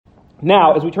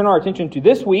Now, as we turn our attention to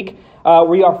this week,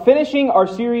 we are finishing our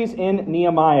series in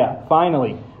Nehemiah.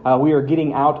 Finally, we are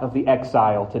getting out of the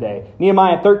exile today.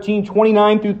 Nehemiah 13,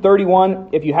 29 through 31,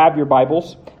 if you have your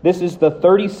Bibles. This is the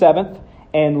 37th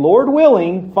and, Lord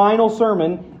willing, final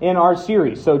sermon in our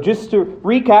series. So just to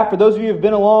recap, for those of you who have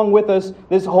been along with us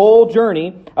this whole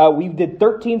journey, we did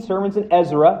 13 sermons in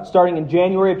Ezra, starting in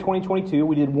January of 2022.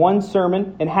 We did one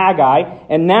sermon in Haggai,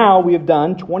 and now we have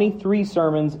done 23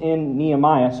 sermons in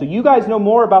Nehemiah. So you guys know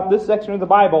more about this section of the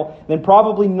Bible than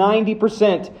probably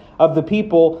 90% of the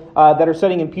people that are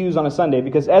sitting in pews on a Sunday,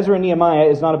 because Ezra and Nehemiah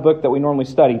is not a book that we normally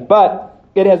study. But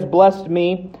it has blessed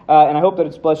me, and I hope that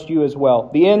it's blessed you as well.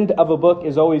 The end of a book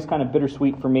is always kind of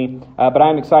bittersweet for me, but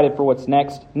I'm excited for what's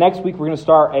next. Next week, we're going to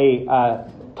start a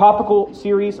topical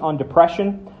series on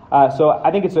depression. So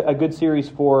I think it's a good series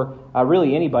for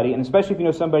really anybody, and especially if you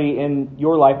know somebody in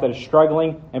your life that is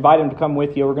struggling, invite them to come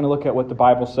with you. We're going to look at what the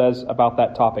Bible says about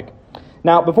that topic.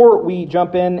 Now, before we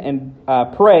jump in and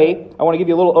pray, I want to give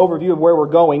you a little overview of where we're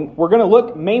going. We're going to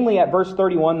look mainly at verse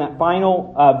 31, that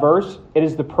final verse. It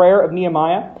is the prayer of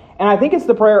Nehemiah, and I think it's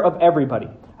the prayer of everybody.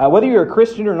 Whether you're a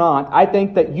Christian or not, I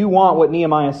think that you want what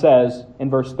Nehemiah says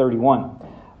in verse 31.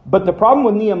 But the problem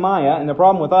with Nehemiah and the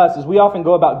problem with us is we often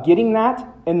go about getting that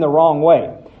in the wrong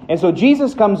way. And so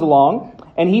Jesus comes along,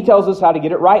 and he tells us how to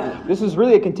get it rightly. This is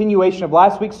really a continuation of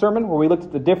last week's sermon where we looked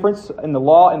at the difference in the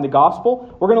law and the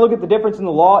gospel. We're going to look at the difference in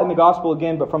the law and the gospel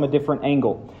again, but from a different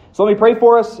angle. So let me pray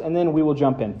for us, and then we will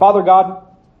jump in. Father God,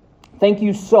 thank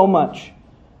you so much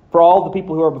for all the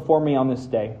people who are before me on this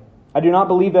day. I do not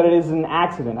believe that it is an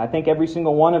accident. I think every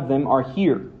single one of them are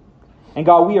here. And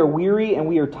God, we are weary and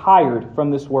we are tired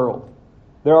from this world.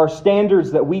 There are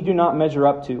standards that we do not measure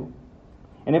up to.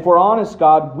 And if we're honest,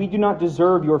 God, we do not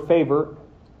deserve your favor.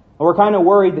 We're kind of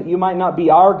worried that you might not be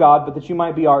our God, but that you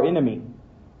might be our enemy.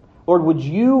 Lord, would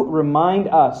you remind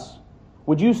us,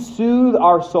 would you soothe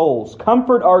our souls,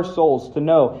 comfort our souls to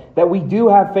know that we do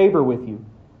have favor with you,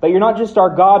 that you're not just our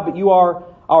God, but you are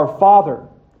our Father,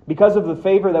 because of the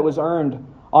favor that was earned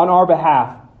on our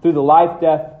behalf through the life,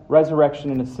 death,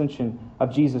 resurrection, and ascension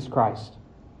of Jesus Christ.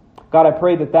 God, I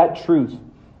pray that that truth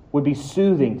would be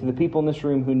soothing to the people in this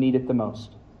room who need it the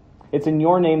most. It's in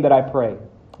your name that I pray.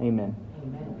 Amen.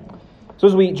 So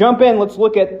as we jump in, let's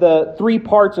look at the three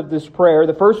parts of this prayer.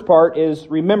 The first part is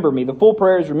remember me. The full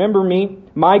prayer is remember me,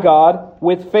 my God,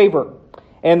 with favor.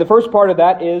 And the first part of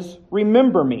that is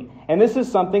remember me. And this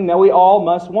is something that we all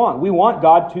must want. We want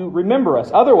God to remember us.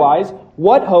 Otherwise,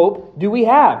 what hope do we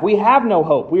have? We have no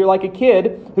hope. We are like a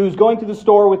kid who's going to the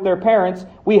store with their parents.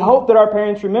 We hope that our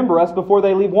parents remember us before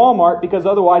they leave Walmart, because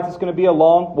otherwise it's going to be a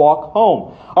long walk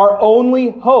home. Our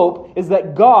only hope is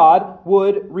that God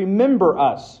would remember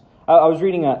us. I was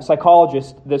reading a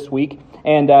psychologist this week,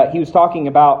 and he was talking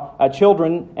about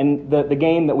children and the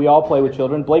game that we all play with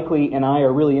children. Blakely and I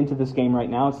are really into this game right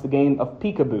now. It's the game of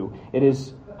peekaboo. It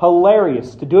is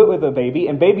hilarious to do it with a baby,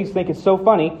 and babies think it's so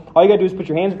funny. All you got to do is put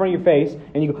your hands in front of your face,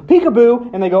 and you go,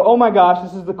 peekaboo, and they go, oh my gosh,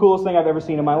 this is the coolest thing I've ever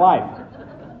seen in my life.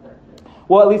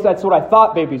 Well, at least that's what I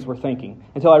thought babies were thinking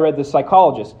until I read this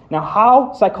psychologist. Now,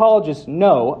 how psychologists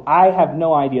know, I have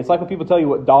no idea. It's like when people tell you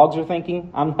what dogs are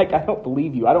thinking. I'm like, I don't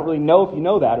believe you. I don't really know if you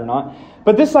know that or not.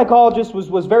 But this psychologist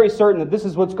was very certain that this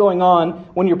is what's going on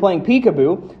when you're playing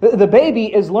peekaboo. The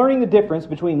baby is learning the difference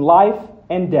between life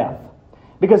and death,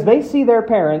 because they see their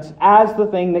parents as the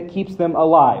thing that keeps them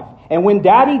alive. And when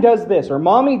daddy does this or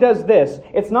mommy does this,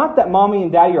 it's not that mommy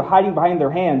and daddy are hiding behind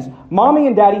their hands. Mommy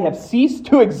and daddy have ceased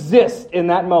to exist in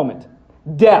that moment.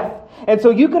 Death. And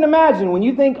so you can imagine when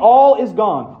you think all is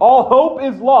gone, all hope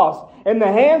is lost, and the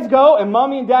hands go and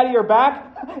mommy and daddy are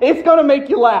back, it's going to make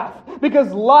you laugh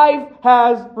because life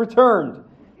has returned.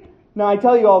 Now, I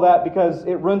tell you all that because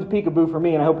it runs peekaboo for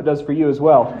me, and I hope it does for you as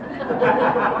well.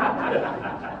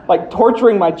 Like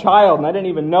torturing my child, and I didn't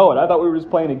even know it. I thought we were just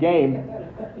playing a game.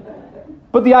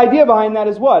 But the idea behind that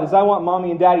is what? Is I want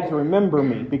mommy and daddy to remember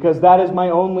me, because that is my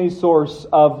only source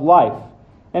of life.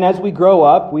 And as we grow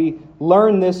up, we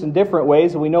learn this in different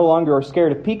ways, and we no longer are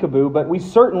scared of peekaboo, but we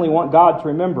certainly want God to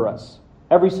remember us.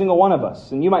 Every single one of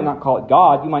us. And you might not call it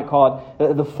God, you might call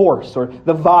it the force or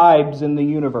the vibes in the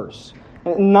universe.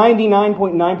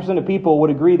 99.9% of people would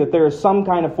agree that there is some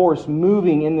kind of force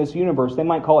moving in this universe. They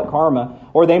might call it karma,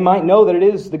 or they might know that it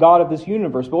is the God of this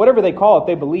universe. But whatever they call it,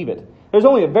 they believe it. There's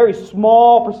only a very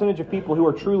small percentage of people who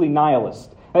are truly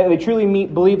nihilist. They truly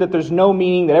believe that there's no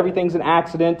meaning, that everything's an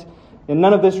accident, and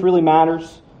none of this really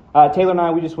matters. Taylor and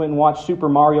I, we just went and watched Super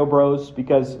Mario Bros.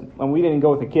 Because when we didn't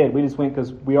go with a kid. We just went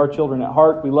because we are children at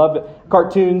heart. We love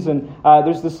cartoons, and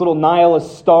there's this little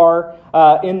nihilist star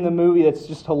in the movie that's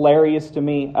just hilarious to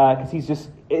me because he's just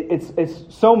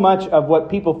it's so much of what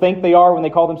people think they are when they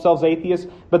call themselves atheists,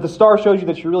 but the star shows you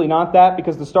that you're really not that,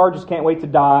 because the star just can't wait to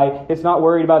die. It's not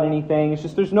worried about anything. It's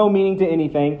just there's no meaning to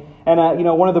anything. And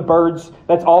one of the birds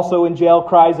that's also in jail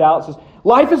cries out, says,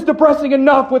 "Life is depressing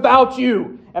enough without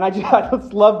you." And I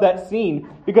just love that scene,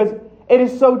 because it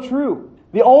is so true.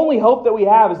 The only hope that we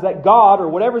have is that God, or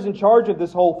whatever's in charge of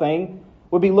this whole thing,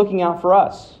 would be looking out for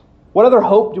us. What other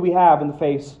hope do we have in the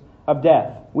face of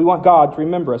death? We want God to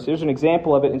remember us. There's an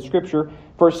example of it in Scripture,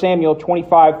 1 Samuel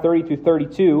 25, 30 through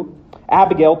 32.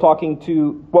 Abigail, talking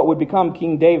to what would become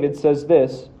King David, says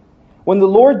this: "When the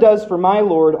Lord does for my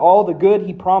Lord all the good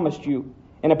he promised you,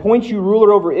 and appoints you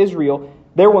ruler over Israel,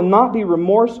 there will not be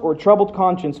remorse or troubled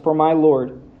conscience for my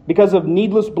Lord, because of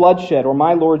needless bloodshed or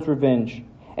my Lord's revenge.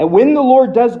 And when the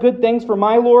Lord does good things for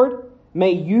my Lord,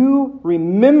 may you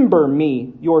remember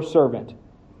me, your servant."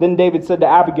 Then David said to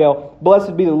Abigail,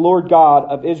 "Blessed be the Lord God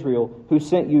of Israel, who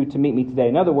sent you to meet me today."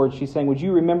 In other words, she's saying, would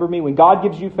you remember me? When God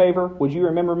gives you favor, would you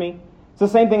remember me? It's the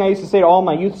same thing I used to say to all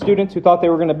my youth students who thought they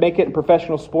were going to make it in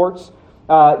professional sports.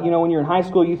 When you're in high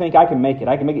school, you think, I can make it.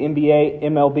 I can make it NBA,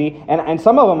 MLB. And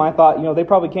some of them I thought, they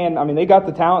probably can. I mean, they got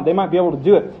the talent. They might be able to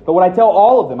do it. But what I tell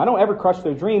all of them, I don't ever crush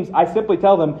their dreams. I simply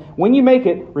tell them, when you make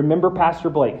it, remember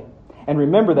Pastor Blake. And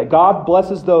remember that God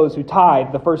blesses those who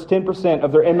tithe the first 10%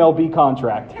 of their MLB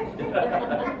contract.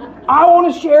 I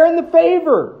want to share in the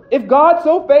favor. If God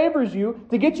so favors you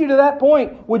to get you to that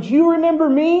point, would you remember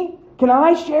me? Can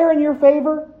I share in your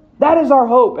favor? That is our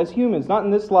hope as humans, not in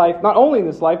this life, not only in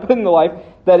this life, but in the life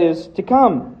that is to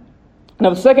come. Now,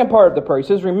 the second part of the prayer, he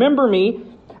says, "Remember me,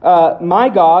 my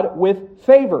God, with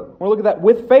favor." We're going to look at that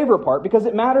with favor part, because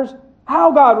it matters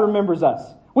how God remembers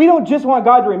us. We don't just want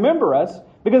God to remember us,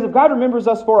 because if God remembers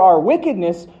us for our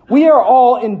wickedness, we are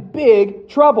all in big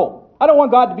trouble. I don't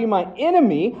want God to be my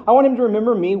enemy. I want Him to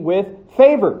remember me with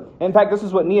favor. In fact, this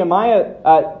is what Nehemiah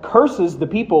curses the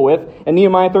people with. In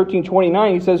Nehemiah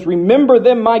 13:29, he says, "Remember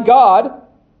them, my God,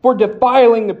 for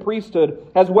defiling the priesthood,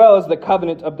 as well as the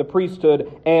covenant of the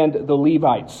priesthood and the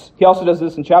Levites." He also does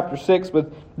this in chapter 6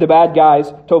 with the bad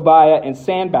guys, Tobiah and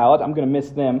Sanballat. I'm going to miss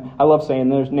them. I love saying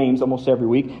their names almost every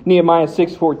week. Nehemiah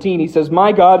 6:14, he says,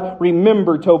 "My God,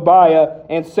 remember Tobiah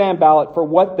and Sanballat for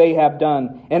what they have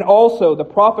done, and also the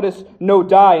prophetess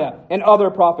Noadiah and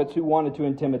other prophets who wanted to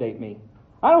intimidate me."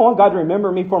 I don't want God to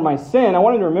remember me for my sin. I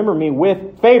want Him to remember me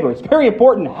with favor. It's very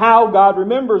important how God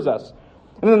remembers us.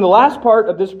 And then the last part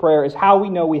of this prayer is how we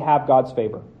know we have God's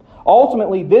favor.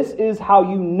 Ultimately, this is how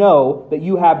you know that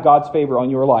you have God's favor on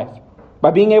your life.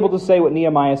 By being able to say what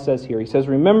Nehemiah says here. He says,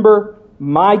 "Remember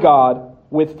my God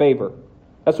with favor."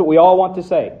 That's what we all want to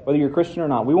say, whether you're a Christian or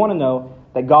not. We want to know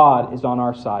that God is on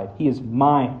our side. He is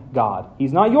my God.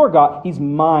 He's not your God. He's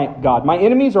my God. My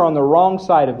enemies are on the wrong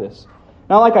side of this.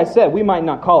 Now, like I said, we might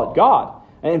not call it God.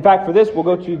 And in fact, for this, we'll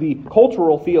go to the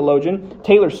cultural theologian,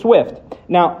 Taylor Swift.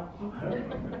 Now,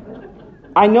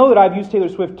 I know that I've used Taylor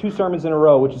Swift 2 sermons in a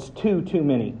row, which is too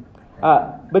many.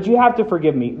 But you have to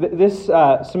forgive me. This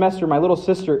semester, my little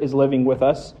sister is living with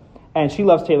us, and she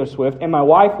loves Taylor Swift, and my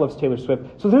wife loves Taylor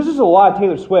Swift. So there's just a lot of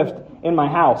Taylor Swift in my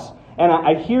house. And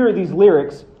I hear these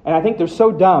lyrics, and I think they're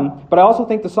so dumb, but I also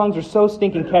think the songs are so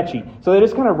stinking catchy. So they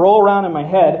just kind of roll around in my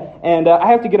head, and I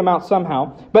have to get them out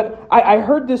somehow. But I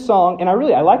heard this song, and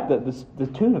I like the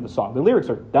tune of the song. The lyrics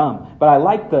are dumb, but I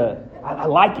like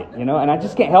it, and I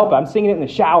just can't help it. I'm singing it in the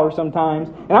shower sometimes,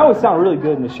 and I always sound really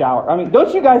good in the shower. I mean,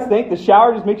 don't you guys think the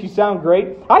shower just makes you sound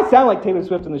great? I sound like Taylor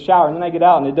Swift in the shower, and then I get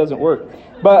out and it doesn't work.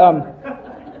 But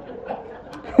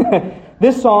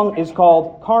this song is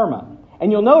called Karma.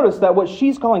 And you'll notice that what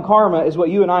she's calling karma is what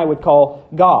you and I would call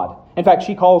God. In fact,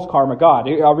 she calls karma God.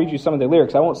 I'll read you some of the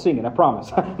lyrics. I won't sing it, I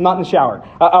promise. I'm not in the shower.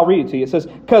 I'll read it to you. It says,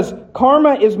 "'Cause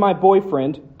karma is my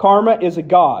boyfriend. Karma is a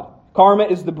god. Karma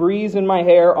is the breeze in my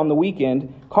hair on the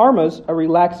weekend. Karma's a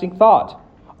relaxing thought.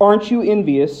 Aren't you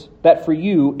envious that for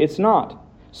you it's not?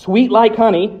 Sweet like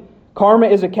honey, karma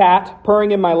is a cat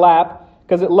purring in my lap,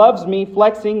 'cause it loves me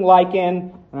flexing like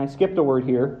an," and I skipped a word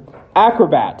here,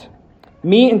 "acrobat.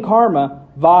 Me and karma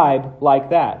vibe like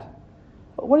that."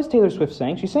 What is Taylor Swift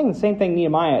saying? She's saying the same thing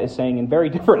Nehemiah is saying in very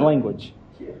different language.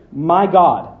 My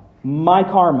God, my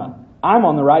karma, I'm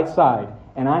on the right side.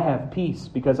 And I have peace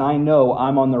because I know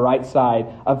I'm on the right side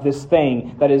of this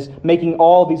thing that is making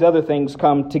all these other things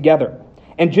come together.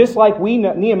 And just like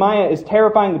Nehemiah is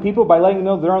terrifying the people by letting them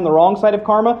know they're on the wrong side of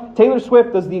karma, Taylor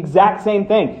Swift does the exact same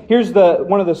thing. Here's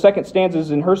one of the second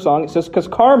stanzas in her song. It says, "'Cause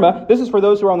karma," this is for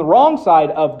those who are on the wrong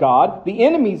side of God, the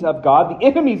enemies of God, the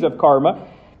enemies of karma,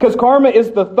 "'cause karma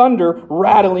is the thunder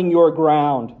rattling your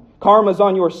ground. Karma's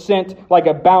on your scent like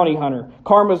a bounty hunter.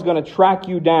 Karma's going to track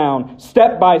you down,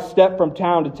 step by step from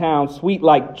town to town, sweet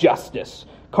like justice.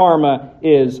 Karma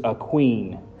is a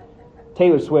queen.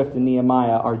 Taylor Swift and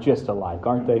Nehemiah are just alike,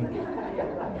 aren't they?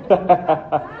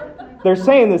 They're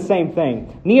saying the same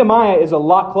thing. Nehemiah is a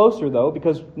lot closer, though,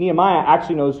 because Nehemiah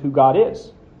actually knows who God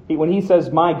is. When he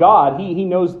says, my God, he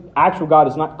knows actual God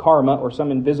is not karma or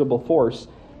some invisible force.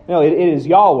 No, it is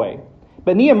Yahweh.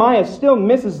 But Nehemiah still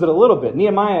misses it a little bit.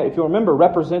 Nehemiah, if you'll remember,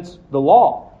 represents the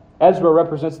law. Ezra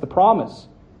represents the promise.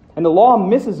 And the law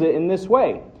misses it in this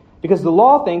way. Because the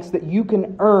law thinks that you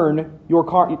can earn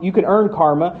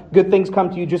karma. Good things come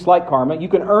to you just like karma. You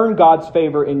can earn God's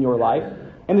favor in your life.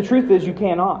 And the truth is you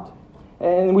cannot.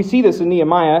 And we see this in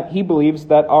Nehemiah. He believes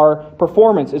that our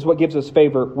performance is what gives us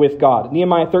favor with God.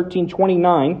 Nehemiah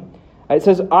 13:29, it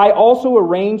says, I also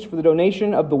arranged for the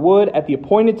donation of the wood at the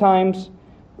appointed times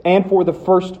and for the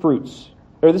first fruits.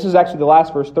 Or this is actually the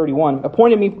last verse, 31.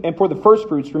 Appointed me and for the first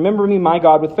fruits, remember me, my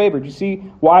God, with favor. Do you see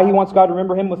why he wants God to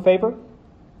remember him with favor?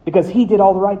 Because he did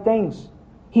all the right things.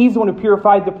 He's the one who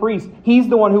purified the priest. He's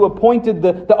the one who appointed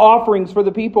the offerings for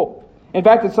the people. In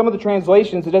fact, in some of the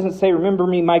translations, it doesn't say, remember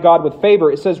me, my God, with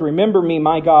favor. It says, remember me,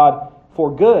 my God,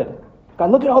 for good.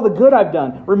 God, look at all the good I've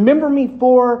done. Remember me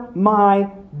for my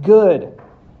good.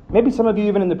 Maybe some of you,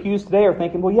 even in the pews today, are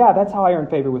thinking, well, yeah, that's how I earn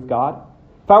favor with God.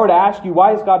 If I were to ask you,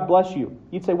 why does God bless you?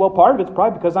 You'd say, well, part of it's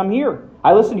probably because I'm here.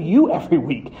 I listen to you every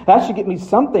week. That should get me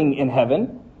something in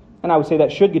heaven. And I would say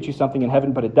that should get you something in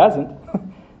heaven, but it doesn't.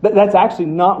 That's actually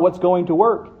not what's going to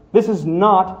work. This is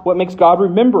not what makes God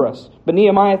remember us. But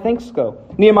Nehemiah thinks so.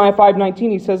 Nehemiah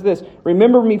 5:19, he says this,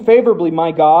 remember me favorably,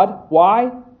 my God.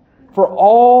 Why? For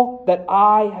all that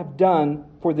I have done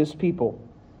for this people.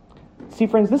 See,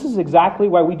 friends, this is exactly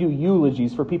why we do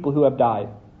eulogies for people who have died.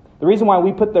 The reason why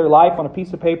we put their life on a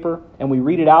piece of paper and we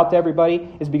read it out to everybody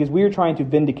is because we are trying to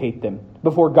vindicate them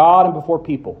before God and before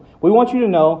people. We want you to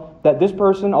know that this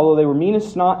person, although they were mean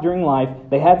as snot during life,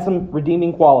 they had some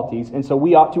redeeming qualities, and so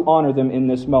we ought to honor them in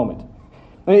this moment.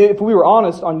 If we were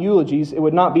honest on eulogies, it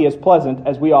would not be as pleasant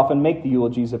as we often make the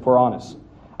eulogies if we're honest.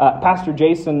 Pastor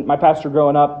Jason, my pastor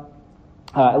growing up,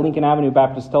 at Lincoln Avenue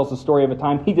Baptist, tells the story of a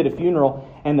time he did a funeral,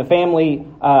 and the family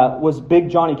was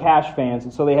big Johnny Cash fans,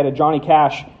 and so they had a Johnny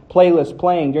Cash playlist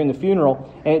playing during the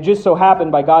funeral, and it just so happened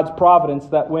by God's providence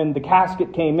that when the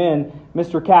casket came in,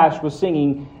 Mr. Cash was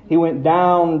singing, he went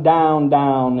down, down,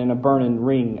 down in a burning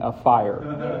ring of fire.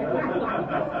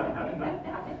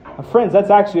 Friends, that's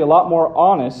actually a lot more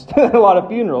honest than a lot of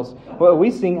funerals. Well,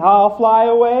 we sing, I'll fly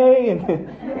away, and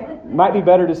it might be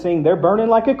better to sing, they're burning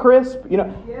like a crisp,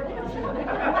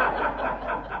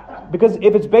 Because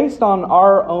if it's based on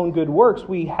our own good works,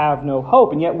 we have no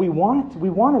hope. And yet we want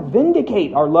to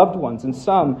vindicate our loved ones in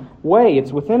some way.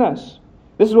 It's within us.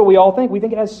 This is what we all think. We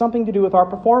think it has something to do with our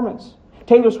performance.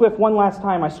 Taylor Swift, one last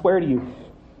time, I swear to you.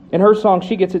 In her song,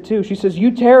 she gets it too. She says,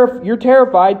 you're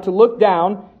terrified to look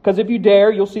down, because if you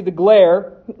dare, you'll see the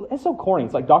glare. It's so corny.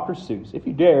 It's like Dr. Seuss. If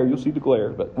you dare, you'll see the glare.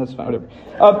 But that's fine, whatever.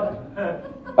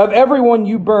 Of everyone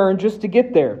you burn just to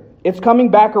get there. It's coming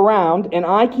back around, and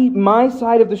I keep my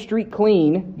side of the street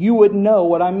clean. You would know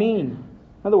what I mean.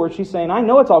 In other words, she's saying, I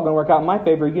know it's all going to work out in my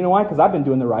favor. You know why? Because I've been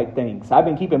doing the right things. I've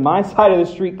been keeping my side of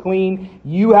the street clean.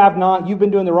 You have not. You've been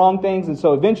doing the wrong things, and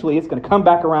so eventually it's going to come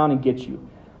back around and get you.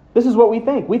 This is what we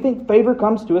think. We think favor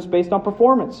comes to us based on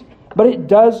performance. But it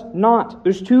does not.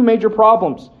 There's two major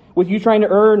problems with you trying to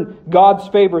earn God's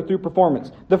favor through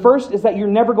performance. The first is that you're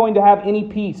never going to have any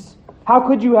peace. How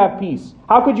could you have peace?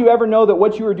 How could you ever know that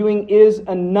what you are doing is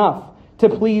enough to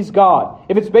please God?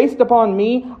 If it's based upon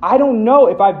me, I don't know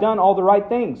if I've done all the right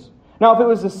things. Now, if it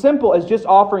was as simple as just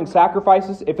offering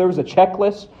sacrifices, if there was a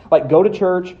checklist, like go to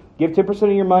church, give 10%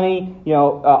 of your money,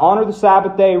 honor the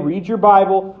Sabbath day, read your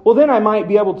Bible, well, then I might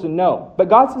be able to know. But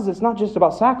God says it's not just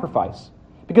about sacrifice.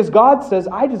 Because God says,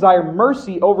 I desire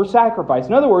mercy over sacrifice.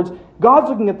 In other words, God's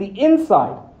looking at the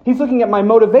inside. He's looking at my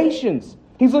motivations.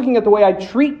 He's looking at the way I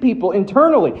treat people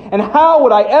internally. And how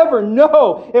would I ever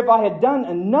know if I had done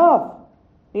enough?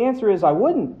 The answer is I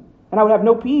wouldn't. And I would have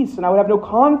no peace, and I would have no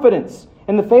confidence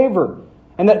in the favor.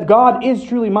 And that God is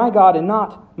truly my God and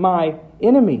not my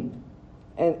enemy.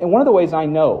 And one of the ways I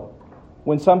know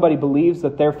when somebody believes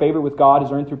that their favor with God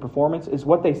is earned through performance is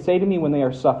what they say to me when they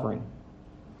are suffering.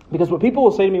 Because what people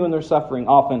will say to me when they're suffering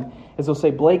often is they'll say,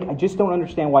 Blake, I just don't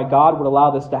understand why God would allow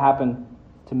this to happen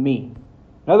to me.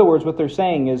 In other words, what they're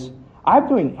saying is, I'm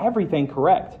doing everything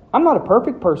correct. I'm not a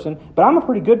perfect person, but I'm a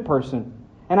pretty good person.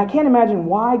 And I can't imagine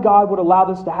why God would allow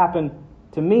this to happen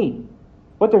to me.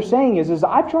 What they're saying is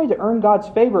I've tried to earn God's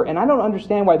favor, and I don't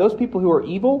understand why those people who are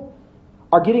evil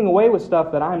are getting away with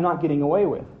stuff that I'm not getting away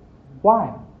with.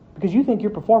 Why? Because you think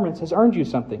your performance has earned you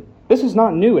something. This is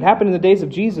not new. It happened in the days of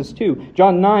Jesus too.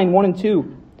 John 9, 1 and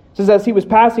 2. It says, as he was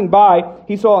passing by,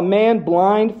 he saw a man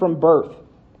blind from birth.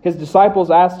 His disciples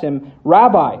asked him,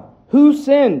 Rabbi, who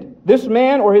sinned, this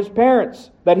man or his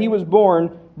parents, that he was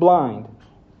born blind?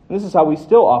 And this is how we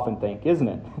still often think, isn't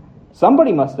it?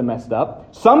 Somebody must have messed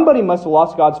up. Somebody must have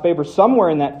lost God's favor somewhere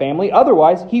in that family.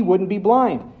 Otherwise, he wouldn't be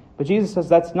blind. But Jesus says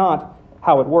that's not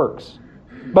how it works.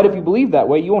 But if you believe that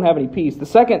way, you won't have any peace. The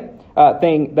second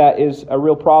thing that is a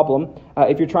real problem,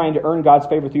 if you're trying to earn God's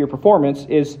favor through your performance,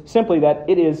 is simply that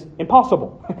it is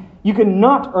impossible. You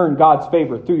cannot earn God's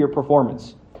favor through your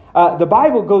performance. The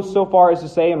Bible goes so far as to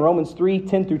say in Romans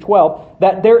 3:10 through 12,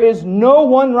 that there is no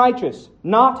one righteous,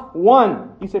 not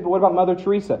one. You say, but what about Mother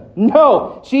Teresa?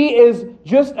 No, she is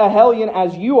just a hellion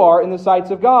as you are in the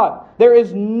sights of God. There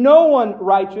is no one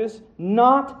righteous,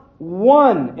 not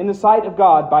one in the sight of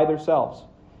God by themselves.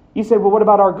 You say, well, what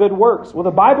about our good works? Well,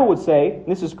 the Bible would say, and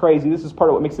this is crazy, this is part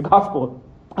of what makes the gospel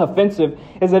offensive,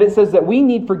 is that it says that we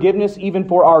need forgiveness even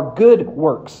for our good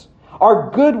works.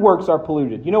 Our good works are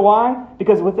polluted. You know why?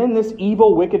 Because within this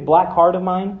evil, wicked, black heart of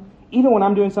mine, even when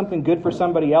I'm doing something good for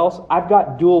somebody else, I've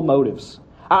got dual motives.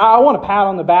 I want a pat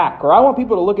on the back, or I want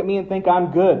people to look at me and think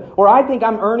I'm good, or I think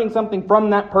I'm earning something from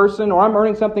that person, or I'm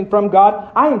earning something from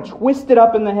God. I am twisted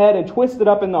up in the head and twisted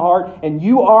up in the heart, and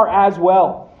you are as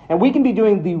well. And we can be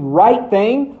doing the right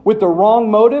thing with the wrong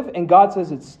motive, and God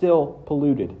says it's still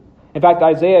polluted. In fact,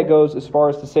 Isaiah goes as far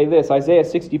as to say this, Isaiah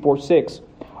 64:6.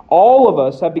 All of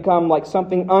us have become like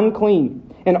something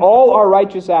unclean, and all our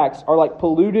righteous acts are like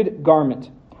polluted garment.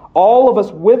 All of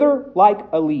us wither like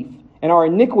a leaf, and our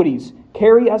iniquities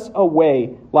carry us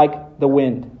away like the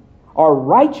wind. Our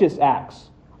righteous acts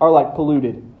are like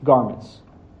polluted garments.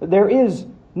 There is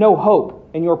no hope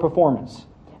in your performance.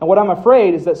 And what I'm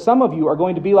afraid is that some of you are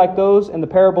going to be like those in the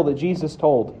parable that Jesus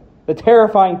told, the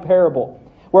terrifying parable,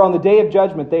 where on the day of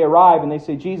judgment they arrive and they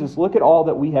say, Jesus, look at all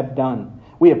that we have done.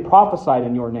 We have prophesied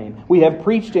in your name. We have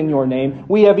preached in your name.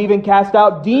 We have even cast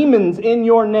out demons in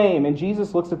your name. And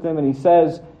Jesus looks at them and he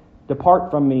says,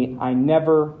 depart from me, I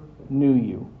never knew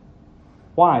you.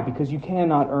 Why? Because you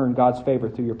cannot earn God's favor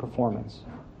through your performance.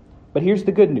 But here's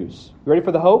the good news. You ready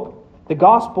for the hope? The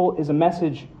gospel is a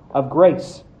message of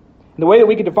grace. And the way that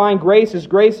we could define grace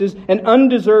is an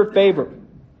undeserved favor.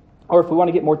 Or if we want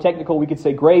to get more technical, we could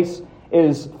say grace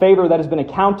is favor that has been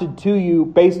accounted to you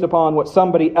based upon what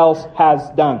somebody else has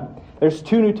done. There's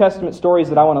 2 New Testament stories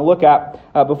that I want to look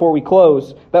at before we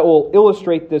close that will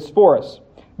illustrate this for us.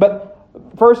 But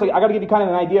firstly, I got to give you kind of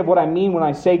an idea of what I mean when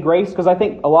I say grace, because I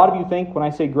think a lot of you think when I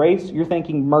say grace, you're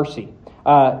thinking mercy.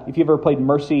 If you ever played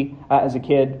mercy as a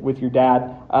kid with your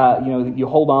dad, you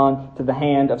hold on to the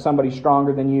hand of somebody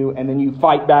stronger than you, and then you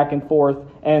fight back and forth,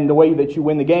 and the way that you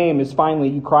win the game is finally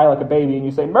you cry like a baby and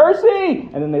you say, mercy!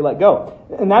 And then they let go.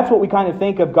 And that's what we kind of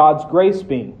think of God's grace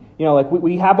being. You know, like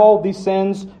we have all these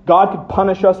sins. God could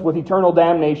punish us with eternal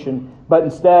damnation, but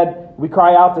instead we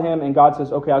cry out to Him and God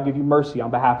says, okay, I'll give you mercy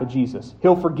on behalf of Jesus.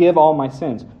 He'll forgive all my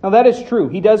sins. Now that is true.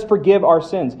 He does forgive our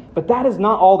sins, but that is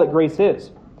not all that grace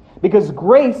is. Because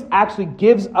grace actually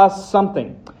gives us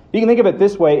something. You can think of it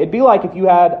this way. It'd be like if you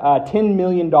had a $10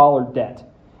 million debt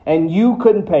and you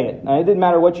couldn't pay it. Now, it didn't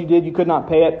matter what you did, you could not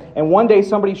pay it. And one day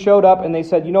somebody showed up and they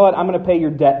said, you know what, I'm going to pay your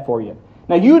debt for you.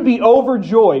 Now, you would be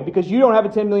overjoyed because you don't have a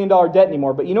 $10 million debt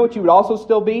anymore. But you know what you would also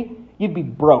still be? You'd be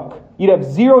broke. You'd have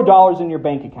 $0 in your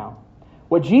bank account.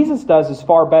 What Jesus does is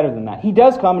far better than that. He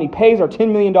does come and He pays our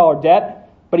 $10 million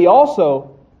debt, but He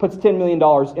also puts $10 million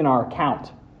in our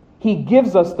account. He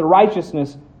gives us the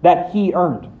righteousness that He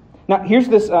earned. Now, here's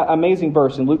this amazing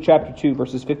verse in Luke chapter 2,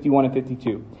 verses 51 and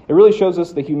 52. It really shows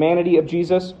us the humanity of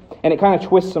Jesus, and it kind of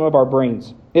twists some of our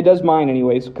brains. It does mine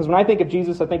anyways, because when I think of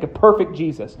Jesus, I think of perfect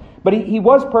Jesus. But he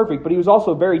was perfect, but He was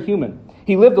also very human.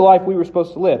 He lived the life we were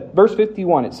supposed to live. Verse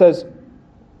 51, it says,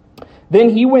 then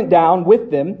He went down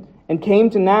with them and came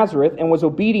to Nazareth and was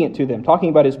obedient to them, talking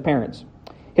about His parents.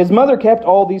 His mother kept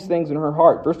all these things in her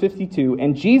heart. Verse 52,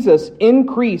 and Jesus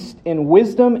increased in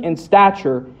wisdom and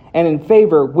stature and in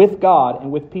favor with God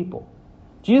and with people.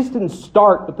 Jesus didn't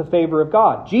start with the favor of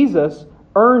God. Jesus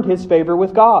earned His favor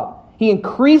with God. He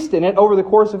increased in it over the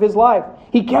course of His life.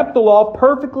 He kept the law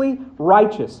perfectly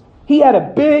righteous. He had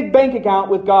a big bank account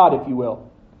with God, if you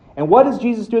will. And what does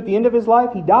Jesus do at the end of His life?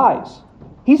 He dies.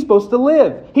 He's supposed to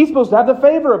live. He's supposed to have the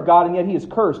favor of God, and yet He is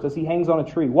cursed as He hangs on a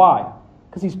tree. Why?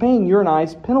 Because He's paying your and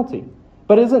I's penalty.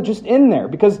 But it isn't just in there.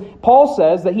 Because Paul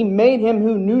says that He made Him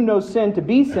who knew no sin to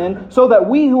be sin, so that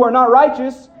we who are not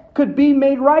righteous could be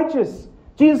made righteous.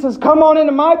 Jesus says, come on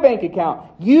into my bank account.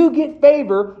 You get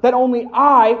favor that only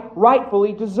I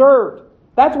rightfully deserved.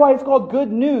 That's why it's called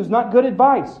good news, not good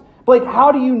advice. Blake,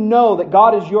 how do you know that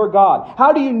God is your God?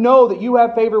 How do you know that you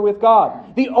have favor with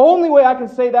God? The only way I can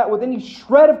say that with any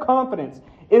shred of confidence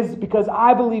is because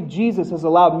I believe Jesus has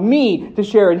allowed me to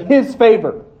share in His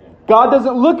favor. God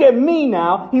doesn't look at me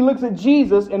now. He looks at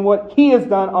Jesus and what He has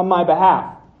done on my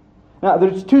behalf. Now,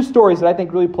 there's two stories that I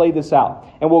think really play this out.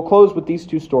 And we'll close with these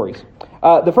two stories.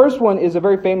 The first one is a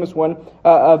very famous one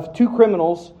of two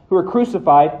criminals who are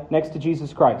crucified next to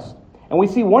Jesus Christ. And we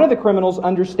see one of the criminals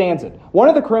understands it. One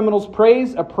of the criminals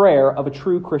prays a prayer of a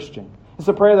true Christian. It's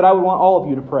a prayer that I would want all of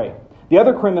you to pray. The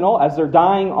other criminal, as they're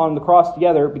dying on the cross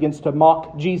together, begins to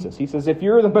mock Jesus. He says, if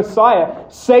you're the Messiah,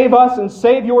 save us and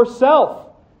save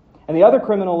yourself. And the other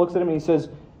criminal looks at him and he says,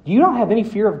 do you not have any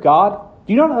fear of God?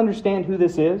 Do you not understand who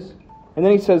this is? And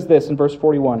then he says this in verse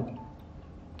 41.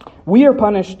 We are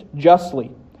punished justly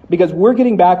because we're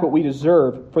getting back what we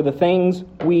deserve for the things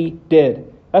we did.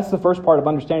 That's the first part of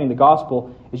understanding the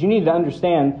gospel, is you need to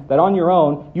understand that on your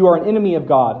own, you are an enemy of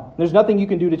God. There's nothing you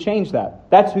can do to change that.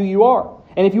 That's who you are.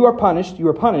 And if you are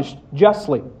punished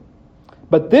justly.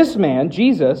 But this man,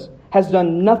 Jesus, has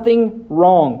done nothing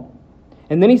wrong.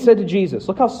 And then he said to Jesus,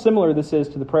 look how similar this is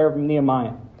to the prayer of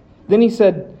Nehemiah. Then he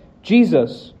said,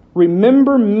 Jesus,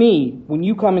 remember me when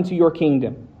you come into your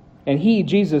kingdom. And he,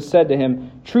 Jesus, said to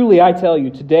him, truly I tell you,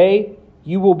 today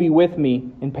you will be with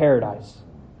me in paradise.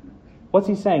 What's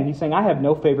he saying? He's saying, I have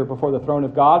no favor before the throne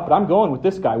of God, but I'm going with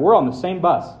this guy. We're on the same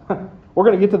bus. We're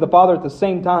going to get to the Father at the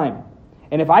same time.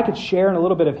 And if I could share in a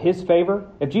little bit of His favor,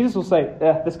 if Jesus will say,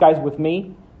 this guy's with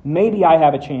me, maybe I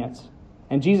have a chance.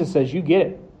 And Jesus says, you get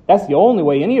it. That's the only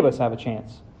way any of us have a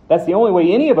chance. That's the only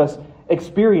way any of us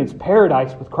experience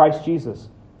paradise with Christ Jesus.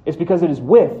 It's because it is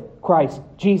with Christ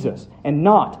Jesus and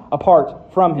not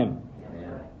apart from Him.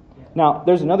 Now,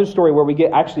 there's another story where we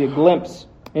get actually a glimpse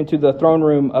into the throne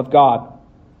room of God.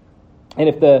 And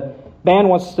if the band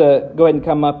wants to go ahead and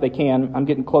come up, they can. I'm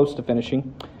getting close to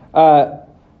finishing.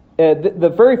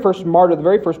 The very first martyr, the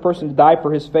very first person to die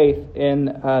for his faith in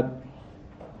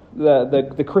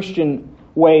the Christian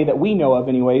way that we know of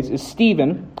anyways, is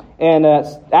Stephen. And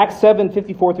Acts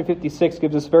 7:54 through 56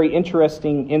 gives us very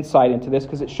interesting insight into this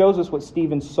because it shows us what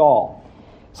Stephen saw.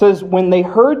 It says, when they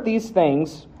heard these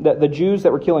things, the Jews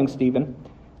that were killing Stephen,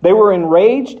 they were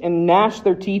enraged and gnashed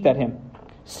their teeth at him.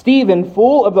 Stephen,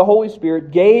 full of the Holy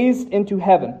Spirit, gazed into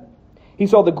heaven. He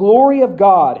saw the glory of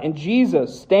God and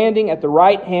Jesus standing at the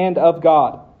right hand of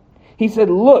God. He said,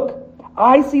 look,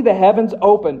 I see the heavens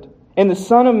opened and the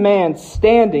Son of Man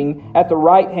standing at the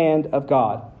right hand of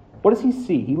God. What does he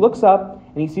see? He looks up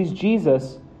and he sees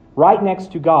Jesus right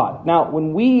next to God. Now,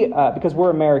 when we, because we're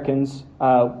Americans,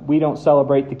 we don't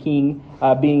celebrate the king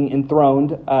being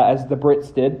enthroned as the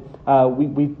Brits did.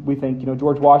 We think,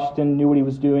 George Washington knew what he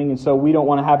was doing, and so we don't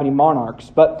want to have any monarchs.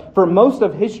 But for most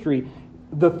of history,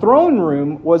 the throne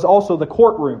room was also the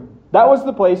courtroom. That was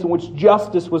the place in which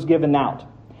justice was given out.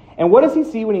 And what does he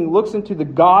see when he looks into the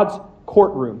God's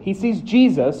courtroom? He sees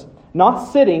Jesus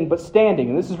not sitting, but standing.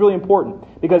 And this is really important,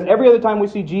 because every other time we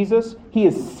see Jesus, He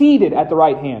is seated at the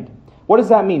right hand. What does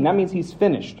that mean? That means He's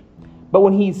finished. But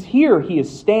when He's here, He is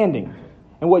standing.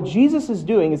 And what Jesus is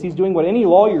doing is He's doing what any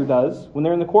lawyer does when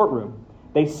they're in the courtroom.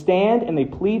 They stand and they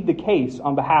plead the case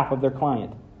on behalf of their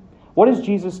client. What is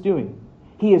Jesus doing?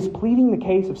 He is pleading the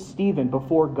case of Stephen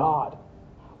before God.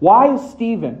 Why is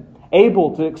Stephen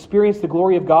able to experience the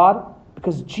glory of God?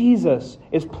 Because Jesus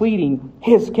is pleading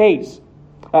his case.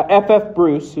 F.F.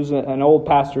 Bruce, who's an old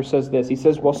pastor, says this. He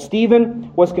says, while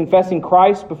Stephen was confessing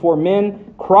Christ before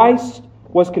men, Christ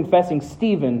was confessing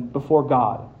Stephen before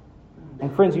God.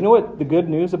 And friends, you know what the good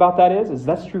news about that is? Is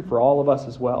that's true for all of us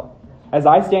as well. As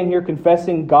I stand here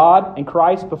confessing God and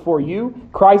Christ before you,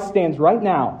 Christ stands right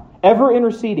now, ever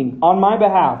interceding on my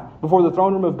behalf before the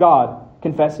throne room of God,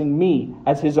 confessing me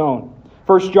as His own.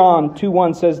 1 John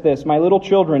 2:1 says this, my little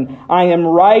children, I am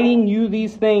writing you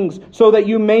these things so that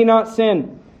you may not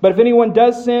sin. But if anyone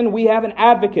does sin, we have an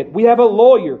advocate, we have a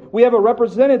lawyer, we have a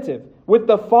representative with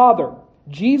the Father,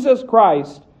 Jesus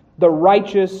Christ, the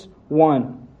righteous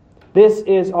one. This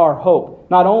is our hope.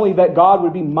 Not only that God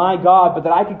would be my God, but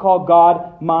that I could call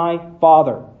God my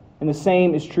Father. And the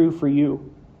same is true for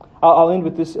you. I'll end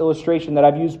with this illustration that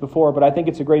I've used before, but I think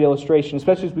it's a great illustration,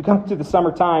 especially as we come to the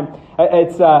summertime.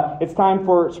 It's time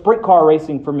for sprint car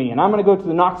racing for me, and I'm going to go to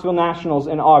the Knoxville Nationals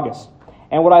in August.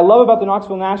 And what I love about the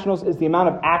Knoxville Nationals is the amount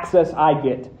of access I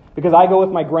get, because I go with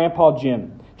my grandpa,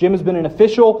 Jim. Jim has been an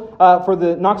official for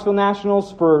the Knoxville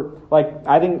Nationals for,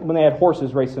 I think when they had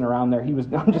horses racing around there.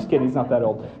 I'm just kidding, he's not that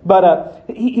old. But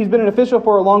he's been an official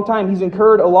for a long time. He's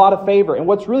incurred a lot of favor. And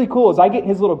what's really cool is I get in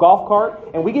his little golf cart,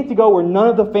 and we get to go where none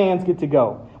of the fans get to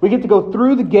go. We get to go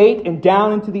through the gate and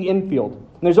down into the infield.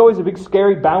 And there's always a big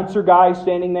scary bouncer guy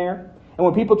standing there. And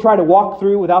when people try to walk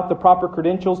through without the proper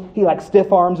credentials, he like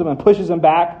stiff arms them and pushes them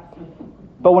back.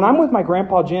 But when I'm with my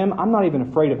grandpa Jim, I'm not even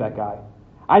afraid of that guy.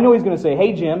 I know he's going to say,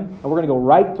 "Hey Jim," and we're going to go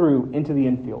right through into the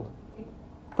infield.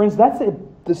 Friends, that's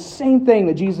the same thing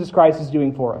that Jesus Christ is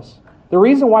doing for us. The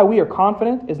reason why we are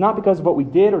confident is not because of what we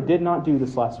did or did not do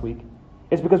this last week.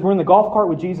 It's because we're in the golf cart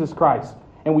with Jesus Christ,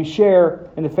 and we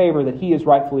share in the favor that He has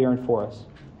rightfully earned for us.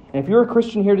 And if you're a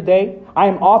Christian here today, I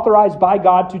am authorized by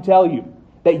God to tell you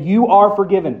that you are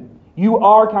forgiven. You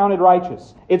are counted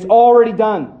righteous. It's already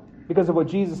done because of what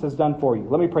Jesus has done for you.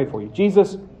 Let me pray for you.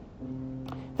 Jesus,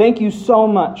 thank you so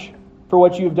much for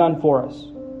what you've done for us.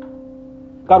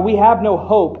 God, we have no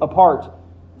hope apart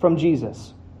from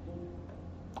Jesus.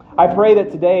 I pray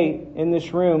that today in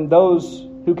this room, those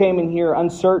who came in here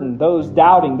uncertain, those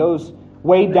doubting, those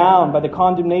weighed down by the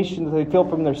condemnation that they feel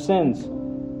from their sins,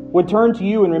 would turn to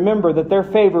you and remember that their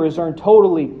favor is earned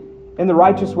totally in the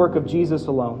righteous work of Jesus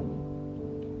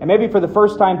alone. And maybe for the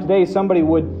first time today, somebody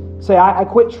would say, I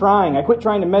quit trying. I quit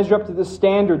trying to measure up to this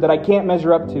standard that I can't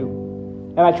measure up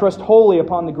to. And I trust wholly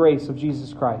upon the grace of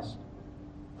Jesus Christ.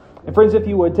 And friends, if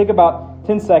you would, take about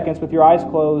 10 seconds with your eyes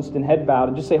closed and head bowed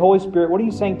and just say, Holy Spirit, what are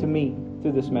you saying to me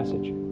through this message?